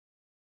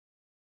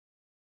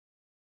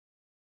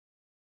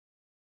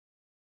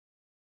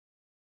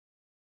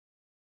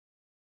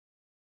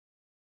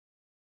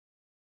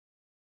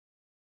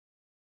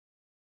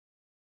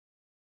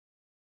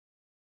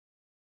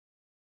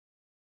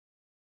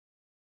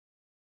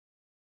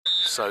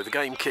So the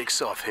game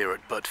kicks off here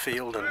at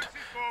Butfield, and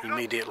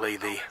immediately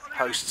the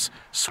hosts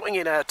swing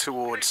it out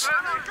towards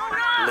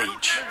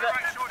Leach.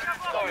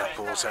 And that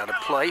ball's out of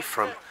play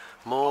from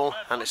Maul,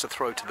 and it's a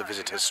throw to the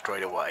visitors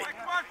straight away.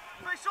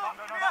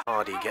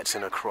 Hardy gets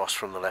in across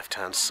from the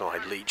left-hand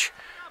side. Leach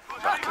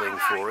battling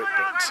for it,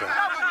 but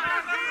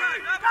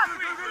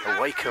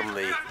away come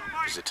the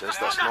visitors.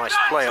 That's a nice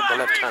play up the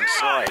left-hand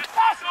side.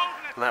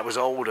 And that was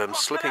Oldham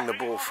slipping the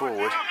ball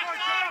forward.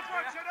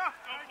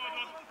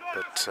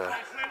 But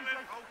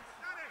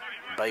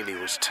Bailey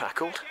was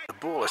tackled. The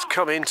ball has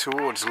come in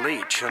towards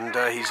Leach, and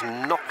he's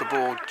knocked the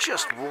ball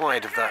just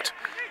wide of that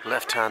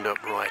left-hand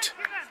upright.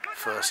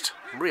 First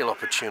real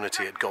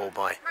opportunity at goal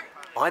by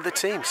either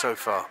team so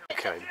far.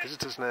 Okay, the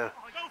visitors now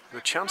have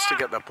a chance to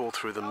get that ball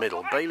through the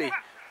middle. Bailey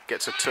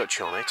gets a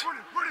touch on it,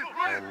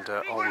 and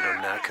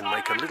Oldham now can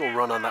make a little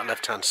run on that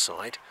left-hand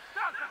side.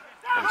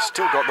 And he's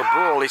still got the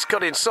ball. He's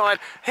cut inside,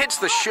 hits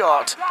the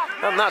shot,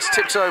 and that's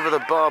tipped over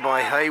the bar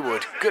by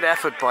Haywood. Good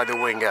effort by the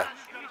winger.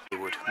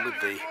 Haywood with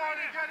the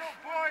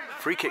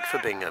free kick for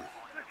Bingham.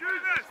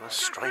 A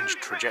strange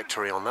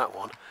trajectory on that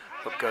one.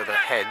 Up go the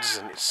heads,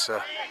 and it's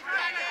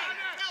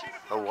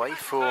away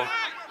for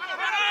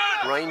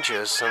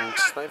Rangers, and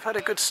they've had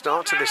a good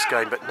start to this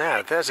game, but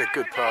now there's a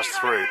good pass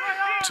through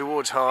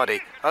towards Hardy.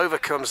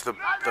 Overcomes the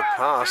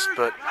pass,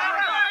 but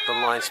the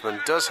linesman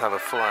does have a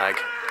flag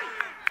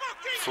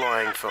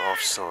flying for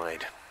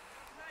offside.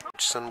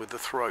 Richardson with the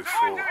throw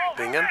for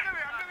Bingham.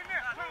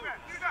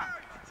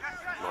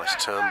 Nice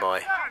turn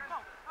by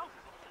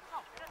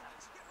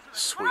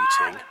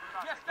Sweeting.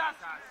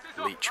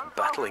 Leach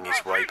battling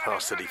his way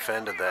past the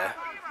defender there.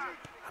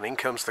 And in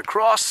comes the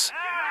cross.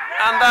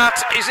 And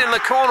that is in the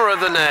corner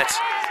of the net.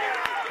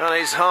 And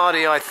it's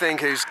Hardy, I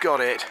think, who's got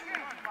it.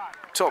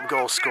 Top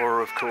goal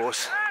scorer, of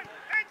course.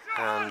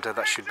 And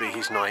that should be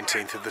his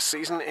 19th of the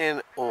season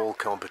in all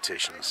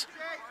competitions.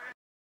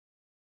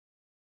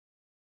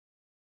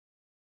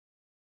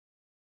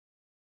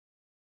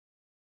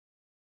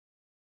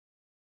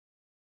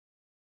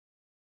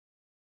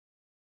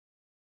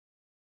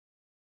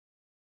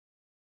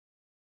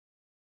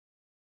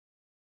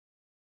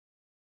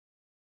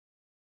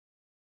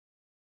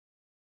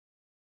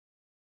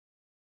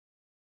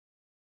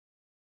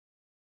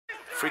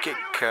 Free kick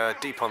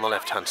deep on the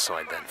left-hand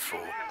side then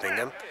for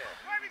Bingham.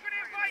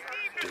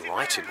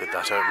 Delighted with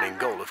that opening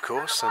goal, of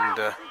course, and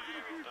a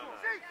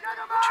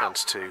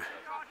chance to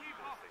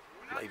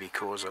maybe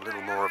cause a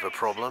little more of a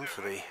problem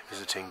for the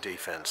visiting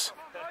defence.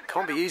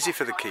 Can't be easy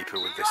for the keeper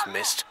with this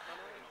mist.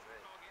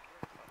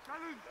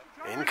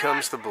 In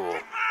comes the ball,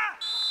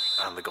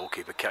 and the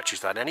goalkeeper catches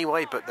that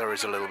anyway, but there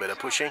is a little bit of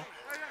pushing,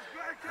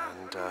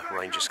 and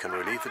Rangers can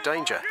relieve the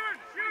danger.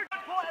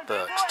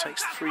 Burks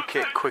takes the free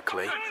kick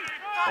quickly.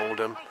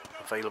 Oldham,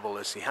 available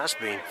as he has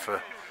been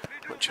for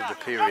much of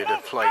the period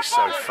of play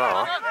so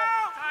far.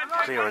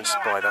 Clearance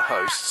by the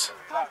hosts,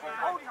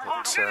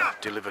 but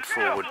delivered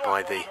forward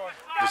by the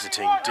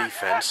visiting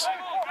defence.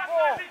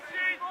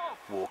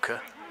 Walker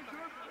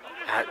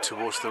out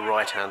towards the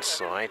right-hand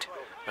side,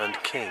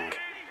 and King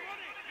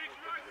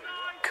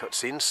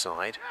cuts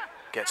inside,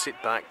 gets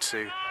it back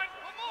to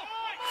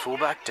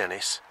fullback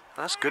Dennis.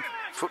 That's good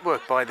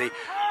footwork by the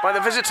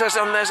visitors,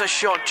 and there's a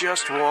shot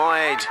just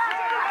wide.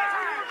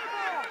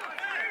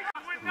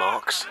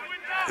 Marks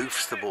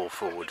hoofs the ball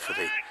forward for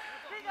the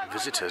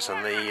visitors,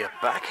 and the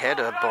back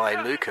header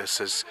by Lucas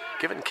has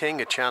given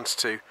King a chance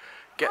to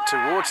get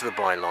towards the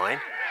byline.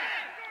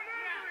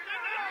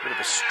 Bit of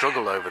a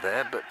struggle over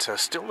there, but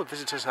still the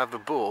visitors have the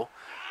ball.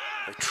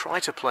 They try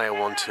to play a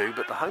 1-2,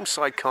 but the home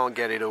side can't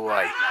get it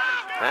away.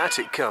 Out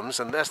it comes,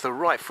 and there's the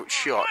right foot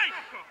shot.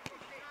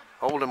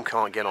 Oldham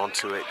can't get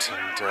onto it,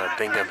 and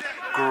Bingham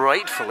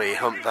gratefully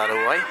humped that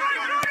away.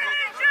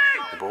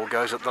 The ball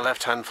goes up the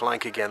left-hand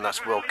flank again.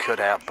 That's well cut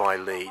out by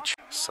Leach.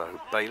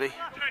 So Bailey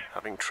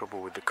having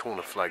trouble with the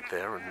corner flag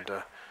there, and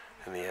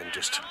in the end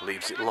just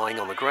leaves it lying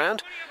on the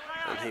ground,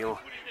 and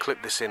he'll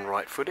clip this in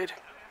right-footed.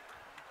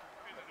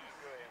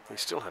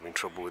 He's still having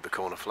trouble with the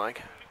corner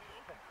flag.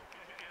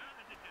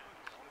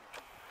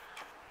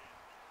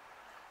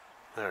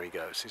 There he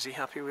goes. Is he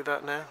happy with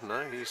that now?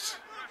 No, he's...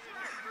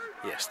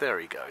 Yes, there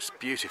he goes.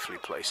 Beautifully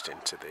placed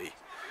into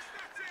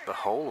the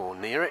hole, or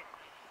near it.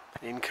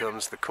 In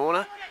comes the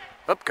corner.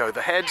 Up go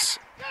the heads,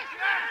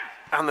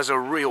 and there's a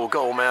real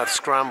goal-mouth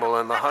scramble,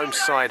 and the home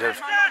side have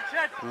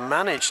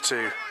managed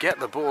to get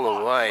the ball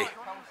away,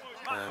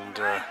 and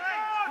the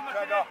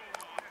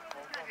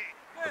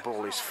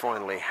ball is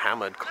finally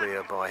hammered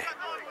clear by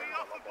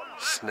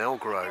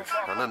Snellgrove,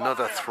 and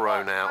another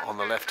throw now on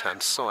the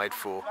left-hand side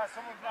for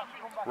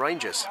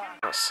Rangers.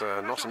 That's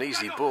not an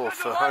easy ball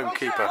for home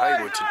keeper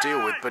Haywood to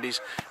deal with, but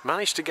he's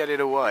managed to get it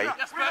away.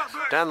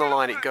 Down the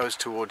line it goes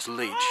towards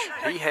Leach.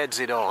 He heads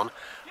it on.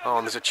 Oh,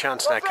 and there's a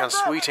chance now. Can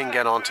Sweeting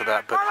get onto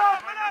that? But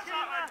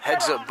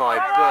heads up by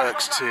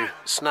Burks to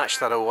snatch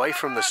that away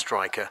from the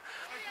striker.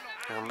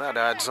 And that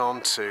adds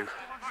on to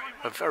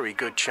a very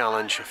good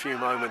challenge a few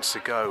moments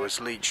ago as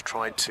Leach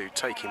tried to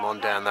take him on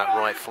down that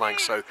right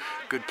flank. So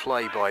good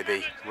play by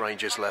the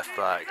Rangers left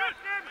back.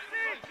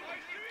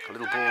 A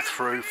little ball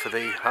through for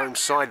the home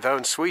side though,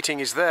 and Sweeting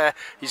is there.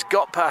 He's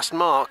got past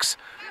Marks,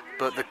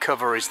 but the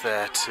cover is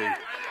there to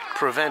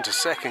prevent a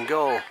second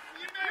goal.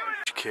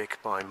 Kick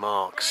by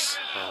Marks,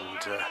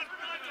 and the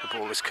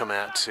ball has come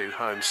out to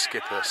home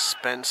skipper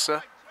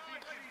Spencer.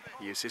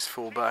 Uses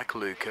fullback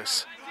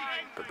Lucas,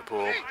 but the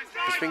ball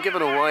has been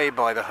given away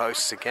by the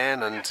hosts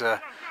again, and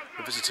the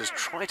visitors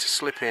try to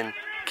slip in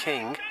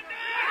King.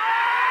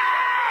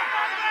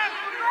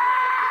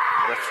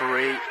 The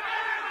referee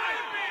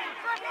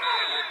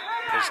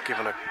has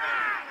given a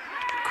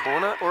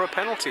corner or a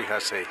penalty,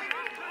 has he?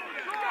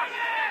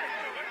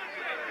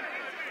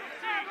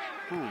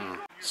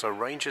 So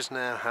Rangers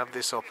now have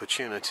this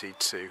opportunity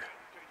to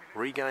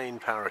regain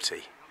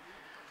parity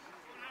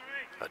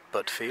at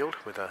Butfield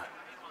with a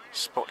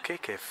spot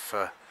kick if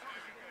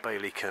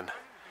Bailey can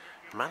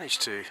manage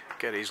to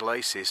get his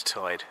laces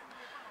tied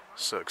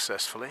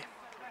successfully.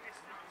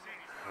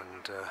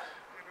 And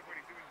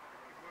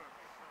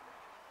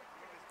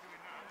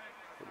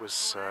it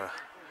was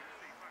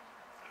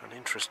an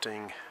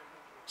interesting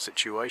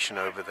situation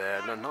over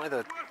there. No,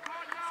 neither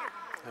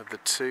of the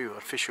two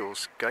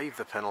officials gave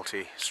the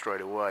penalty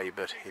straight away,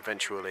 but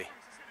eventually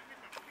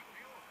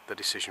the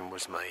decision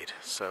was made.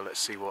 So let's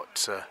see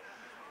what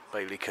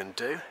Bailey can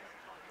do.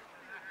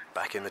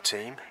 Back in the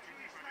team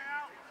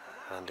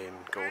and in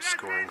goal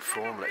scoring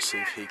form. Let's see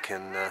if he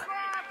can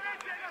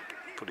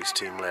put his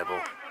team level.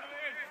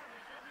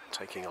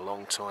 Taking a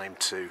long time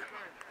to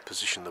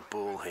position the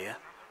ball here.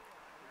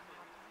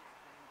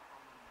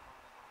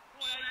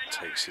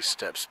 Takes his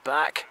steps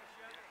back,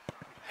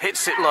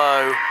 hits it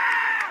low,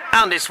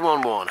 and it's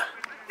 1-1.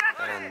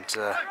 And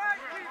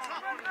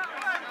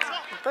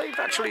they've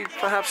actually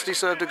perhaps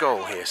deserved a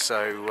goal here,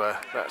 so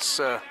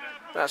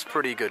that's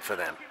pretty good for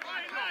them.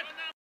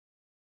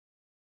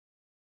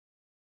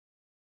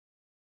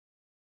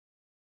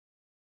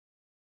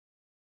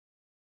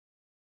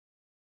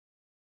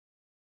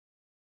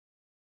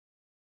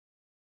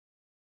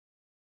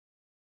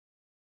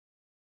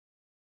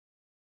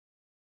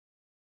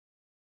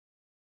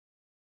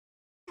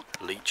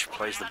 Leach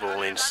plays the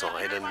ball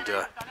inside, and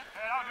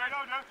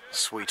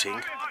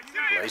Sweeting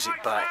lays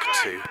it back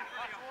to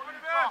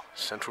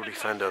central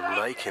defender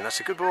Lakin. That's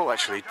a good ball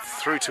actually,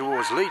 through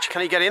towards Leach.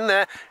 Can he get in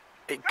there?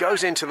 It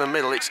goes into the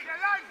middle. It's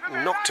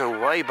knocked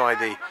away by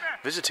the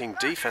visiting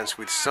defence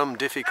with some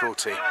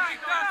difficulty,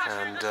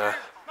 and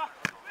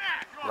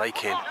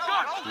Lakin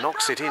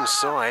knocks it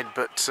inside,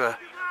 but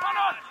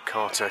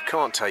Carter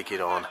can't take it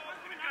on.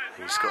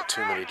 He's got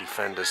too many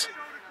defenders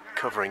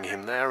covering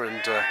him there,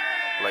 and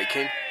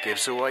Lakin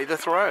gives away the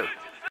throw.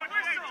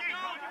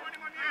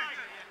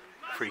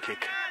 Free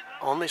kick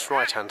on this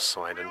right hand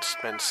side, and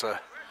Spencer,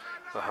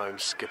 the home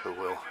skipper,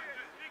 will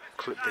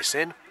clip this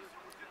in.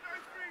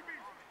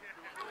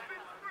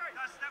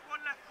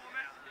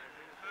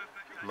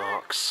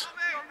 Marks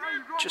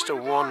just a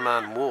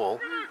one-man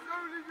wall,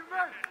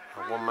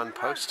 a one-man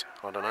post,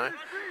 I don't know,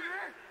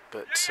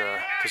 but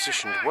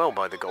positioned well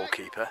by the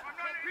goalkeeper.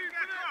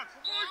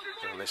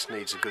 And this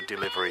needs a good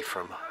delivery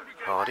from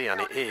Hardy,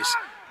 and it is.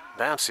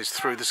 Bounces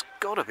through. There's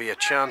got to be a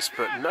chance,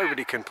 but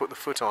nobody can put the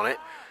foot on it,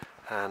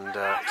 and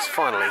it's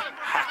finally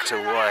hacked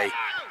away.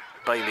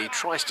 Bailey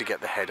tries to get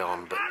the head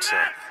on, but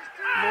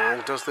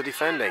Maul does the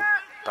defending.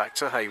 Back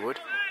to Hayward,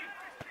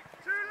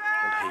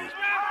 and he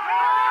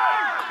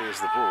clears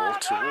the ball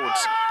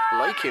towards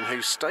Lakin,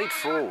 who stayed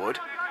forward.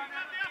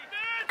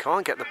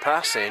 Can't get the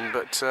pass in,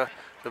 but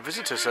the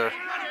visitors are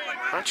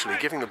actually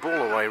giving the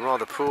ball away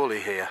rather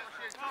poorly here.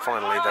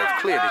 Finally, they've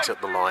cleared it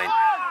up the line,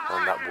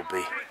 and that will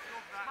be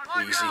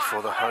easy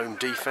for the home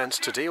defence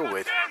to deal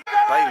with.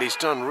 Bailey's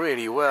done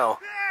really well.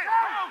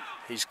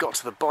 He's got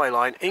to the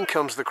byline, in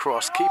comes the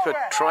cross, keeper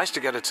tries to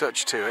get a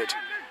touch to it,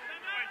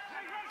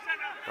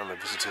 and the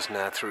visitors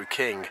now through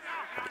King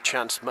have a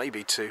chance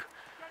maybe to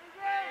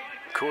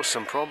cause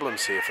some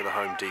problems here for the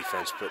home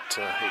defence, but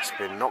it's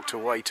been knocked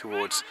away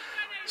towards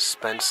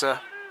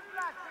Spencer.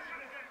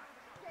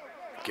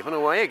 Given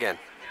away again.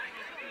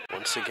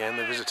 Once again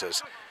the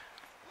visitors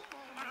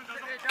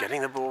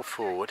getting the ball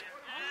forward.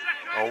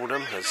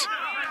 Oldham has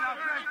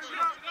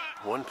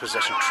won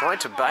possession, tried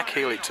to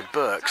backheel it to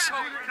Burks,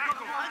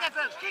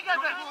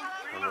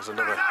 and there's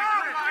another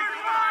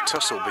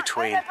tussle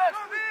between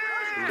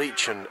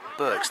Leach and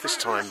Burks. This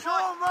time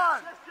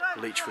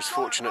Leach was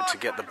fortunate to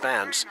get the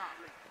bounce,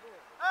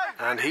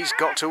 and he's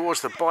got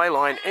towards the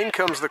byline. In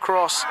comes the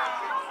cross,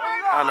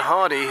 and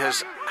Hardy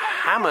has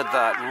hammered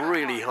that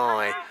really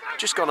high,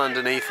 just gone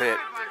underneath it,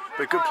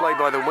 but good play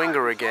by the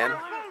winger again,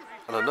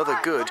 and another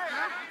good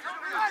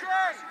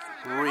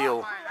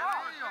real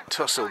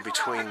tussle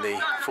between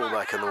the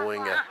fullback and the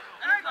winger.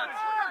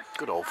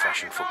 Good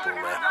old-fashioned football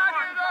there.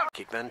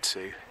 Kick then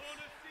to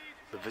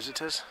the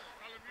visitors,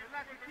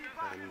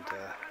 and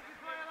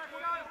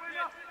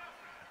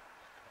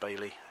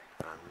Bailey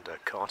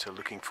and Carter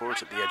looking for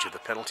it at the edge of the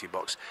penalty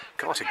box.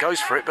 Carter goes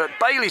for it, but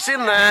Bailey's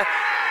in there,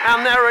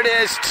 and there it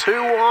is,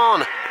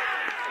 2-1.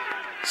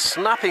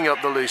 Snapping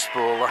up the loose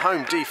ball, the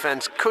home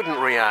defence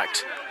couldn't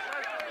react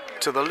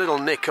to the little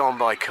nick on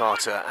by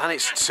Carter, and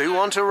it's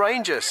 2-1 to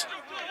Rangers.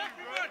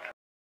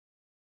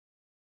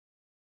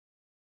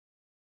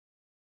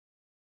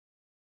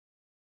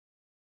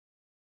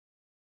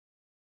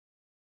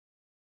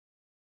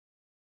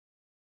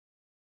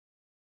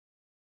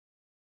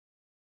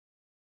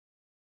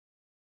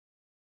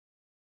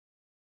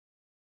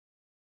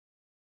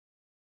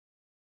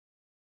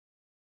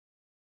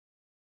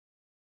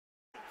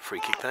 Free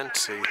kick then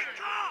to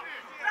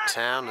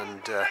Town,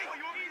 and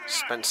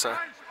Spencer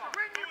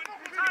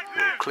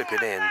will clip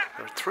it in.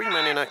 There are three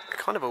men in a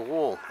kind of a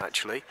wall,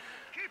 actually.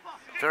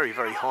 Very,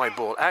 very high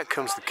ball. Out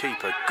comes the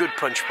keeper. Good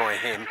punch by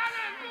him.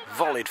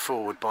 Volleyed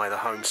forward by the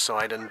home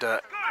side and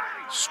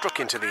struck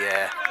into the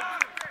air.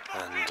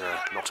 And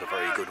not a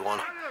very good one.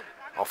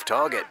 Off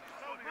target.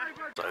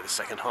 So the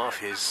second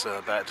half is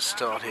about to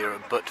start here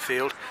at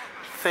Butfield.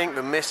 I think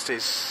the mist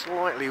is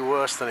slightly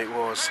worse than it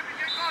was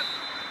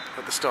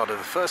at the start of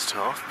the first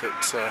half,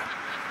 but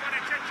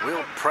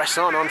we'll press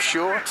on, I'm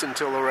sure,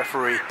 until the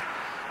referee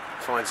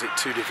finds it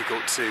too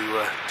difficult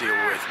to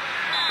deal with.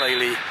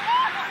 Bailey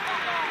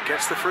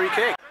gets the free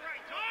kick.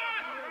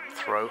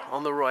 Throw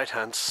on the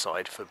right-hand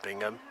side for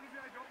Bingham,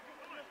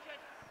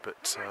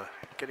 but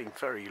getting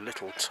very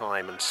little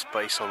time and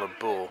space on the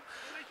ball.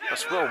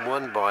 That's well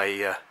won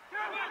by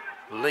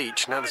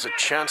Leach. Now there's a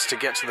chance to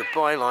get to the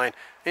byline.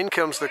 In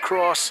comes the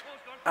cross,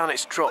 and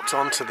it's dropped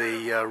onto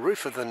the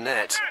roof of the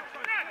net.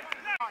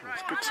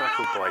 It's a good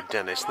tackle by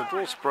Dennis. The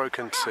ball's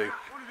broken to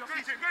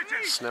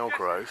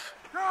Snellgrove.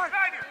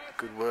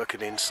 Good work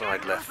at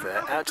inside left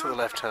there. Out to the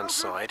left-hand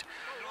side.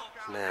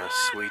 Now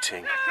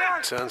Sweeting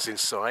turns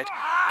inside,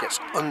 gets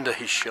under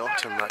his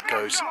shot, and that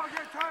goes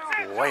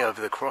way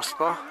over the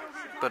crossbar.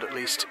 But at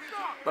least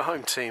the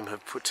home team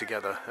have put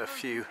together a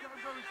few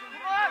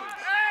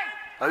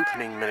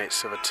opening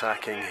minutes of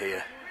attacking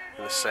here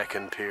in the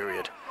second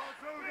period.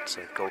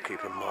 So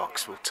goalkeeper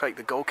Marks will take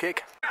the goal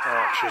kick.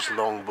 Archer's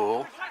long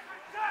ball.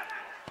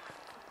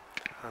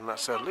 And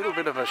that's a little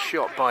bit of a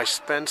shot by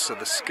Spencer,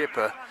 the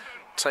skipper,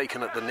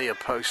 taken at the near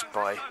post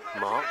by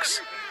Marks.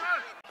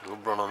 A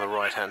little run on the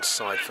right-hand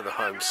side for the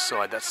home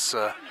side. That's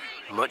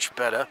much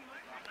better.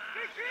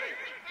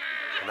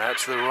 And out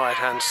to the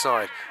right-hand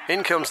side.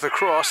 In comes the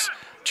cross.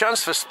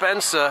 Chance for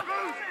Spencer,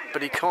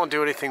 but he can't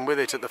do anything with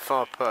it at the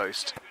far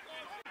post.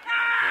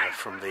 Now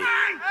from the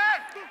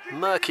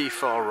murky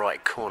far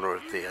right corner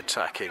of the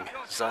attacking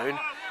zone,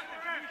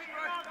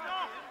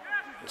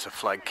 it's a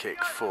flag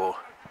kick for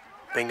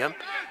Bingham.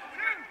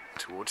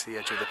 Towards the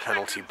edge of the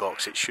penalty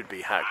box. It should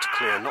be hacked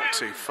clear, not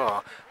too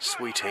far.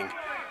 Sweeting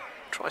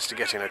tries to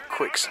get in a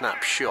quick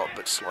snap shot,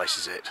 but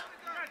slices it.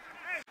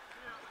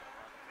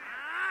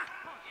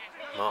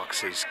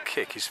 Marks'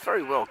 kick is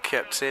very well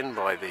kept in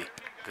by the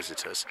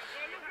visitors.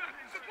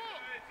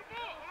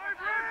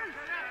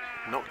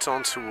 Knocked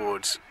on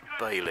towards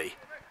Bailey.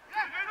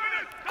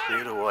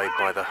 Cleared away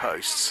by the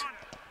hosts.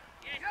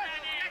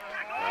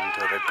 And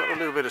they've got a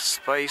little bit of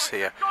space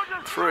here.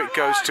 Through it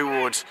goes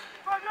towards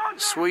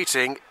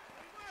Sweeting.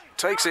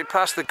 Takes it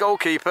past the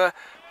goalkeeper.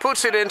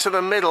 Puts it into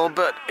the middle,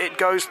 but it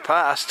goes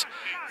past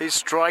his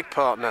strike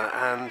partner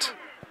and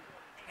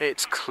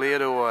it's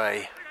cleared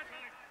away.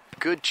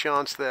 Good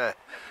chance there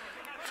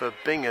for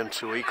Bingham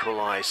to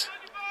equalise.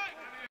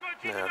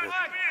 Now the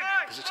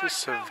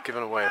visitors have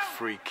given away a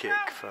free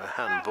kick for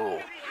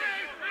handball,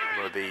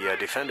 where the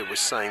defender was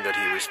saying that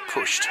he was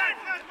pushed.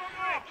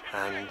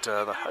 And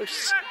the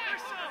hosts,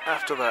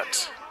 after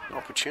that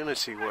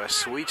opportunity where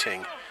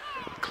Sweeting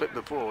clipped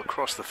the ball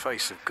across the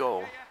face of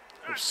goal,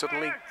 have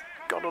suddenly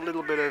got a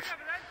little bit of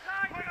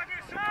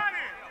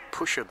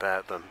push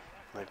about them.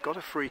 They've got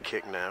a free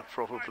kick now,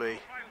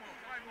 probably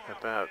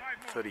about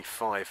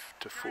 35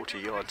 to 40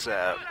 yards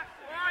out,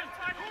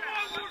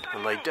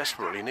 and they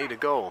desperately need a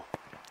goal.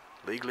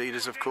 League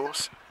leaders, of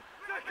course.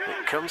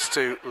 It comes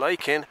to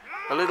Lakin,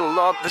 a little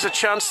lob. There's a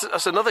chance.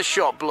 That's another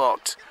shot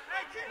blocked.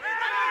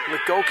 The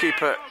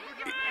goalkeeper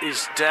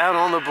is down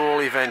on the ball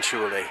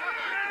eventually.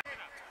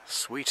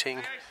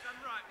 Sweeting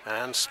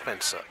and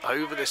Spencer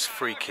over this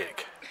free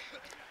kick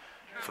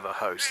for the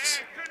hosts,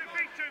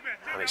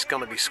 and it's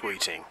going to be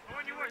Sweeting.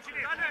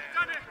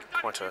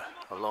 Quite a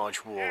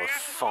large wall of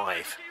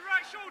 5.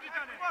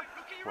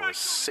 Well, there's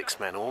 6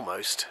 men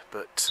almost,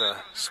 but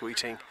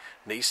Sweeting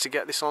needs to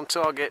get this on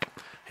target.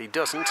 He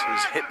doesn't.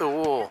 He's hit the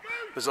wall.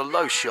 There's a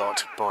low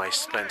shot by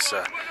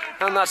Spencer,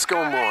 and that's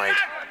gone wide.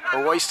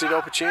 A wasted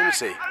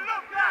opportunity.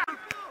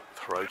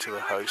 Throw to the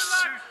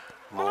hosts.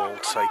 Maul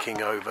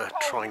taking over,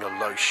 trying a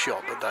low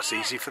shot, but that's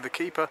easy for the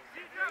keeper.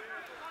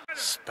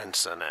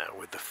 Spencer now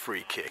with the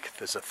free kick.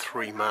 There's a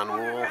 3-man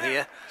wall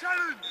here,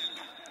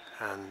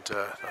 and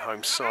the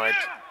home side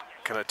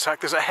can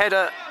attack. There's a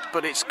header,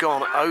 but it's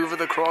gone over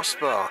the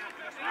crossbar.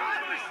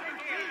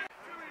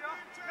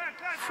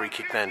 Free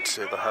kick then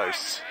to the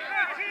hosts.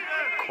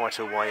 Quite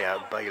a way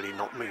out. Bailey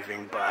not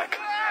moving back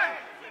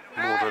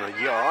more than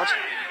a yard.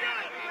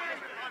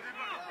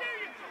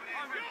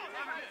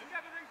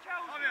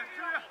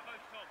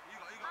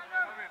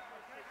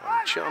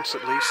 And a chance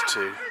at least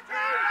to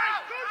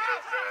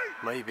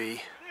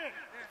maybe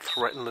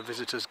threaten the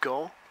visitors'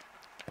 goal.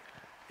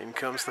 In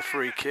comes the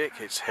free kick.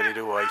 It's headed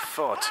away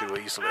far too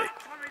easily.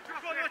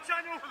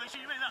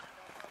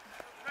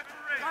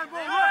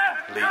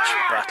 Leach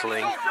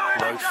battling,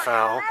 no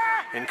foul.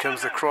 In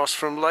comes the cross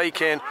from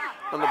Lakin,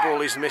 and the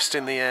ball is missed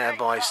in the air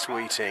by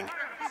Sweeting.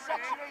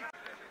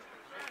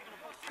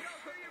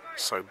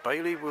 So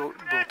Bailey will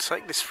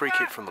take this free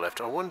kick from the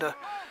left. I wonder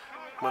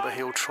whether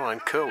he'll try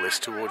and curl this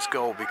towards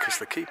goal, because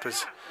the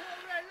keeper's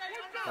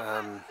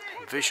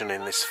vision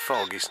in this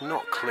fog is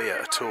not clear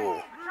at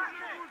all.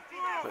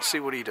 Let's see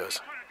what he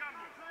does.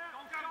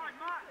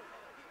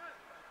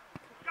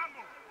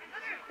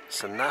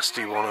 It's a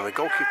nasty one, and the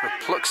goalkeeper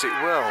plucks it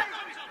well.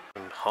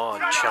 And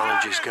hard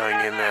challenges going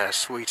in there.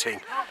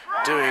 Sweeting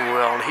doing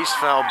well, and he's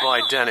fouled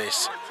by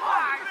Dennis.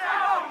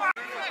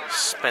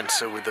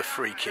 Spencer with the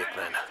free kick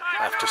then,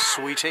 after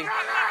Sweeting,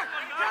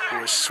 who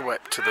was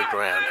swept to the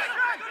ground.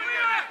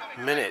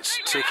 Minutes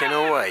ticking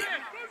away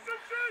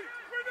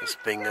as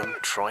Bingham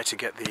try to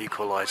get the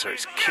equaliser.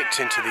 It's kicked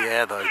into the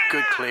air though,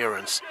 good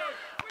clearance.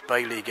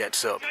 Bailey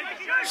gets up.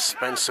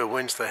 Spencer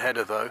wins the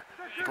header though.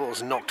 The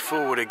ball's knocked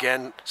forward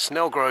again.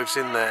 Snellgrove's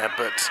in there,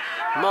 but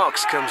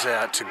Marks comes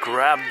out to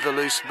grab the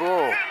loose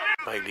ball.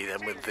 Bailey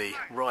then with the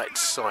right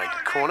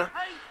side corner.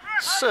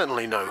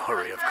 Certainly no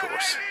hurry, of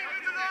course.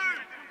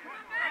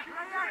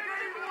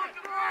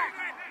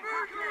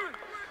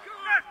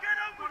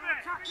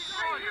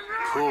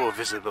 Poor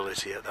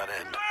visibility at that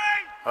end.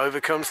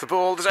 Over comes the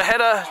ball, there's a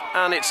header,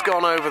 and it's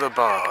gone over the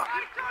bar.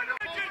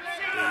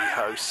 The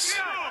hosts,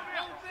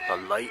 a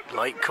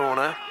late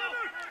corner.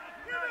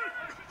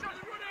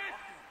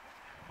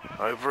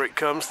 Over it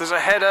comes, there's a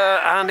header,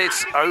 and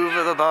it's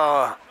over the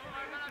bar.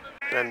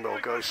 Benwell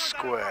goes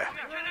square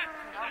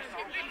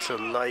to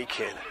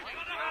Lakin.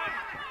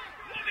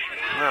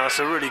 Now it's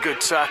a really good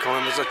tackle,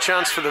 and there's a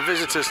chance for the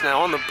visitors now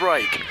on the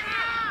break.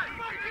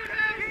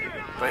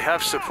 They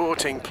have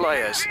supporting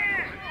players.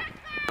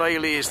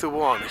 Bailey is the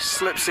one,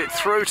 slips it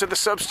through to the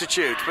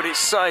substitute, but it's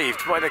saved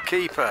by the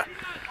keeper.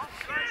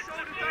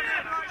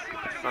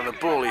 And the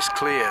ball is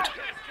cleared.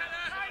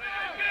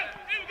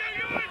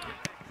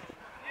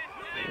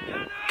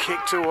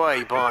 Kicked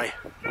away by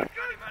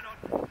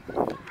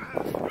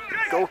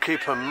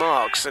goalkeeper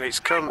Marks, and it's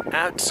come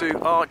out to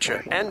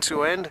Archer, end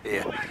to end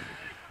here.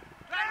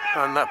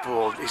 And that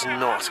ball is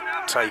not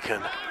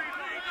taken.